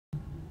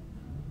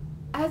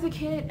As a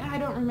kid, I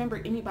don't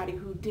remember anybody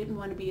who didn't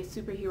want to be a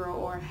superhero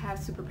or have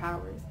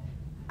superpowers.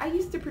 I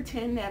used to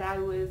pretend that I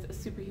was a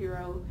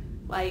superhero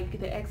like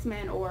the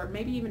X-Men or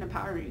maybe even a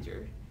Power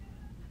Ranger.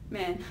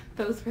 Man,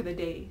 those were the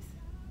days.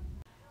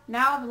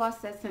 Now I've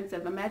lost that sense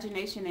of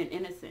imagination and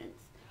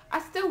innocence. I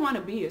still want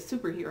to be a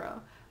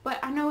superhero, but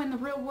I know in the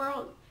real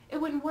world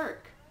it wouldn't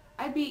work.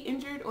 I'd be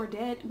injured or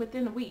dead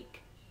within a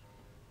week.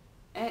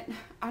 And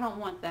I don't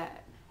want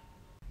that.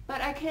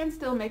 But I can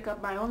still make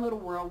up my own little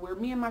world where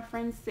me and my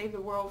friends save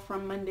the world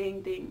from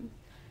mundane things.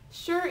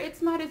 Sure,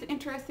 it's not as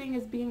interesting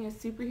as being a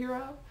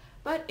superhero,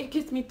 but it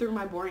gets me through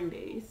my boring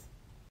days.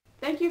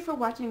 Thank you for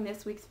watching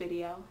this week's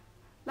video.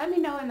 Let me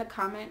know in the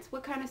comments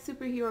what kind of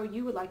superhero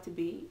you would like to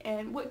be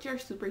and what your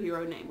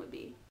superhero name would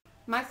be.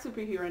 My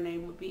superhero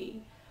name would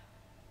be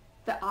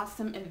the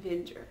Awesome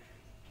Avenger.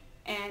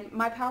 And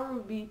my power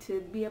would be to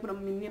be able to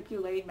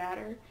manipulate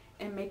matter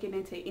and make it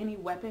into any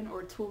weapon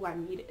or tool I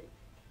needed.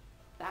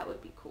 That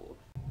would be cool.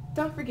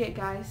 Don't forget,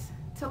 guys,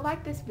 to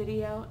like this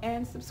video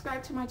and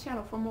subscribe to my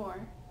channel for more.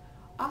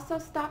 Also,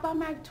 stop by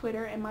my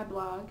Twitter and my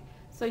blog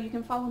so you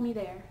can follow me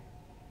there.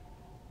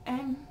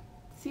 And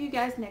see you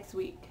guys next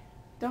week.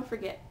 Don't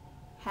forget,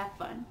 have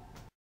fun.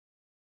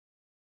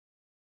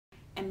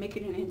 And make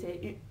it into.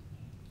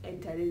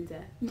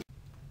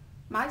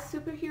 My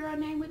superhero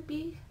name would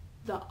be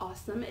the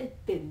Awesome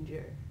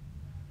Avenger.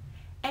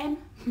 And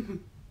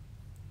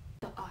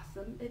the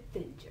Awesome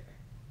Avenger.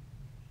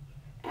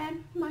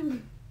 And my... I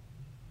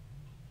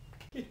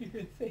can't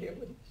even say it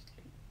with a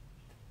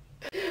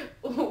straight.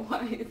 Oh,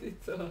 why is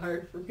it so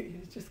hard for me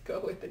to just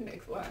go with the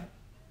next line?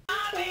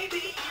 Baby,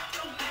 it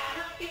don't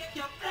matter if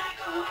you're black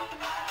or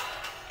white.